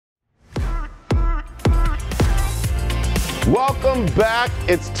Welcome back.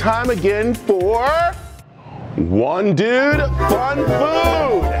 It's time again for One Dude, Fun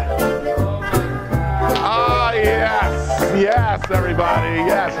Food. Ah, yes, everybody.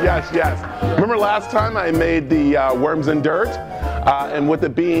 Yes. Remember last time I made the worms and dirt? And with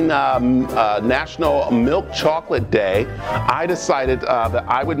it being National Milk Chocolate Day, I decided that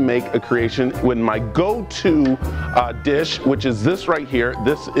I would make a creation with my go-to dish, which is this right here.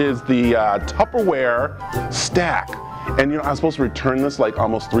 This is the Tupperware stack. And you know, I was supposed to return this like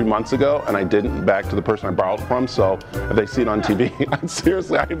almost 3 months ago, and I didn't, back to the person I borrowed from, so if they see it on TV,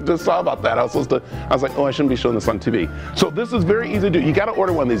 seriously, I just saw about that. I was like, oh, I shouldn't be showing this on TV. So this is very easy to do. You gotta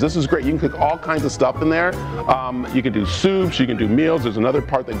order one of these. This is great. You can cook all kinds of stuff in there. You can do soups, you can do meals. There's another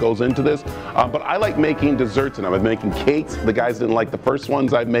part that goes into this. But I like making desserts in them. I'm making cakes. The guys didn't like the first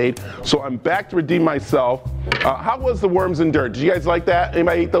ones I've made. So I'm back to redeem myself. How was the worms and dirt? Did you guys like that?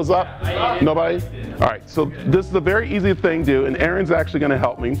 Anybody eat those up? Nobody? All right, so this is a very easy thing to do, and Aaron's actually gonna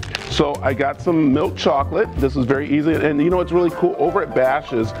help me. So I got some milk chocolate. This is very easy, and you know what's really cool? Over at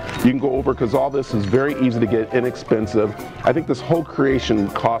Bash's, you can go over, because all this is very easy to get, inexpensive. I think this whole creation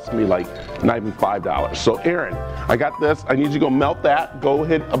cost me like not even $5. So Aaron, I got this. I need you to go melt that. Go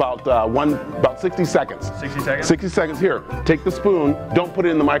hit about 60 seconds. 60 seconds? 60 seconds. Here, take the spoon. Don't put it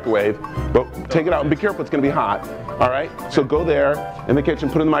in the microwave, but take it out and be careful, it's gonna be hot. All right, so go there in the kitchen,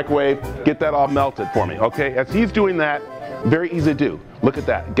 put it in the microwave, get that all melted for me, okay? As he's doing that, very easy to do. Look at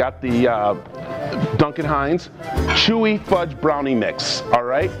that, got the Duncan Hines Chewy Fudge Brownie Mix, all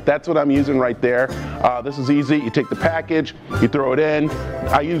right? That's what I'm using right there. This is easy. You take the package, you throw it in.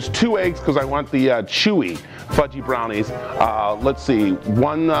 I use 2 eggs because I want the chewy fudgy brownies. Let's see,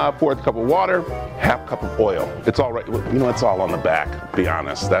 1/4 cup of water, 1/2 cup of oil. It's all right, you know, it's all on the back, to be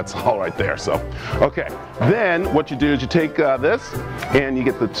honest. That's all right there, so. Okay, then what you do is you take this and you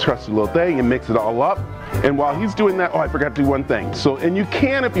get the trusty little thing and mix it all up. And while he's doing that, oh, I forgot to do one thing. So, and you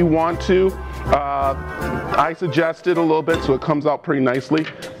can if you want to, I suggest it a little bit so it comes out pretty nicely.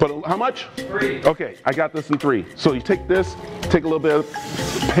 But how much? 3. Okay, I got this in 3. So you take this, take a little bit of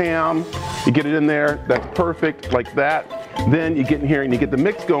Pam, you get it in there, that's perfect, like that. Then you get in here and you get the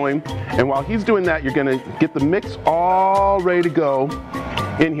mix going. And while he's doing that, you're gonna get the mix all ready to go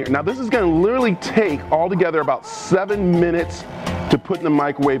in here. Now this is gonna literally take altogether about 7 minutes to put in the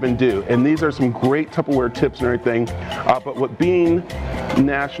microwave and do. And these are some great Tupperware tips and everything. But with being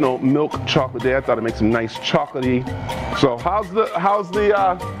National Milk Chocolate Day, I thought I'd make some nice chocolatey. So how's the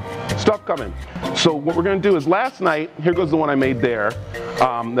stuff coming? So what we're gonna do is last night, here goes the one I made there,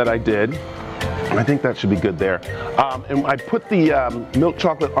 that I did. I think that should be good there. And I put the milk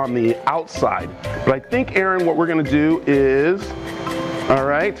chocolate on the outside. But I think, Aaron, what we're gonna do is, all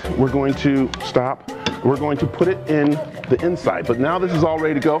right, we're going to stop. We're going to put it in the inside. But now this is all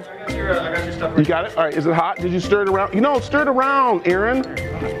ready to go. I got your stuff. You got it? All right, is it hot? Did you stir it around? You know, stir it around, Aaron.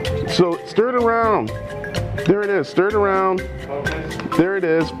 So stir it around. There it is, stir it around. Focus. There it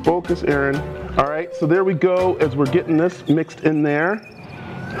is, focus, Aaron. All right, so there we go as we're getting this mixed in there.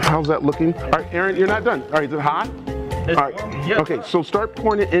 How's that looking? All right, Aaron, you're not done. All right, is it hot? It's all right, warm. Yeah. Okay, so start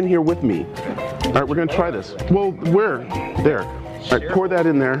pouring it in here with me. All right, we're gonna try this. Well, where? There. All right, pour that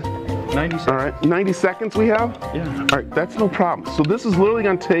in there. 90 seconds. All right, 90 seconds we have? Yeah. All right, that's no problem. So this is literally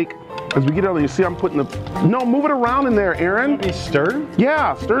gonna take, as we get out there, you see I'm putting the, no, move it around in there, Aaron. You stir?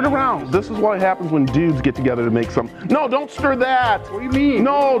 Yeah, stir it around. This is what happens when dudes get together to make some. No, don't stir that. What do you mean?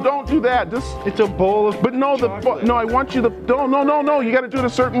 No, don't do that. This, It's a bowl of but no, chocolate. no, I want you to, no, you gotta do it a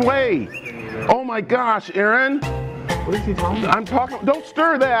certain way. Oh my gosh, Aaron. What is he talking about? I'm talking, don't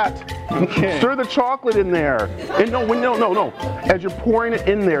stir that. Okay. Stir the chocolate in there. And no. As you're pouring it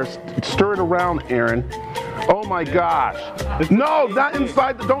in there, stir it around, Aaron. Oh my gosh. No, not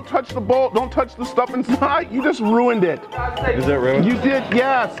inside, don't touch the bowl, don't touch the stuff inside. You just ruined it. Is that ruined? You did,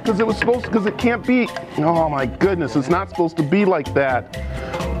 yes, because it was supposed to, because it can't be. Oh my goodness, it's not supposed to be like that.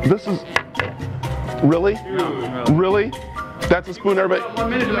 This is, really? Really? That's a spoon, everybody. 1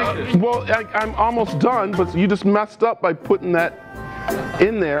 minute to make this. Well, I'm almost done, but you just messed up by putting that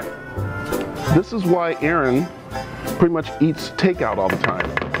in there. This is why Aaron pretty much eats takeout all the time,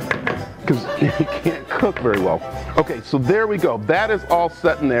 because he can't cook very well. Okay, so there we go. That is all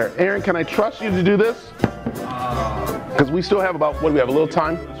set in there. Aaron, can I trust you to do this? Because we still have about, what do we have, a little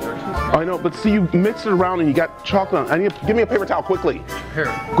time? I know, but see, you mixed it around and you got chocolate on. Give me a paper towel quickly. Here.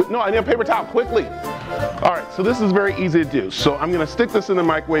 No, I need a paper towel quickly. All right, so this is very easy to do. So I'm gonna stick this in the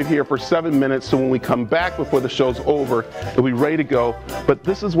microwave here for 7 minutes, so when we come back before the show's over, it'll be ready to go. But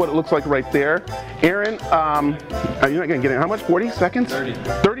this is what it looks like right there. Aaron, you're not gonna get it. How much, 40 seconds? 30.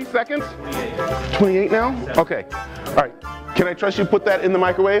 30 seconds? 28 now? Okay. All right. Can I trust you put that in the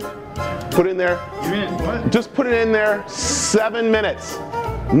microwave? Put it in there. Just put it in there 7 minutes.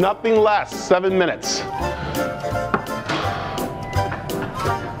 Nothing less, 7 minutes.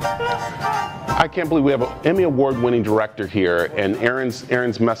 I can't believe we have an Emmy Award-winning director here, and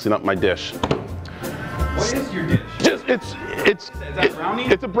Aaron's messing up my dish. What is your dish? Is that brownie?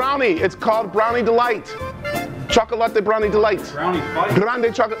 It's a brownie. It's called Brownie Delight. Chocolate Brownie Delight. Brownie fight.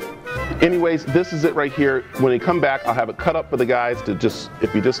 Grande chocolate. Anyways, this is it right here. When you come back, I'll have it cut up for the guys to just,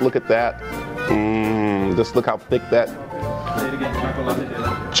 if you just look at that, just look how thick that. Say it again.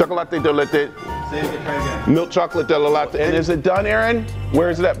 Chocolate Delight. Say it again. Try again. Milk chocolate delight. And is it done, Aaron? Where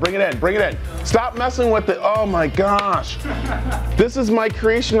is it at? Bring it in. Bring it in. Stop messing with it. Oh my gosh. This is my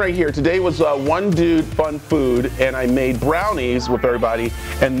creation right here. Today was one dude fun food, and I made brownies with everybody.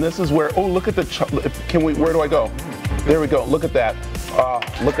 And this is where. Oh, look at the. Can we? Where do I go? There we go. Look at that.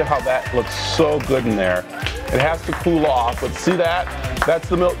 Look at how that looks so good in there. It has to cool off, but see that? That's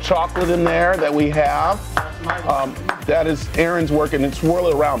the milk chocolate in there that we have. That is Aaron's work, and it's swirl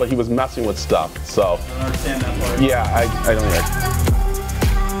it around, but he was messing with stuff. So, I don't understand that part. yeah, I don't know.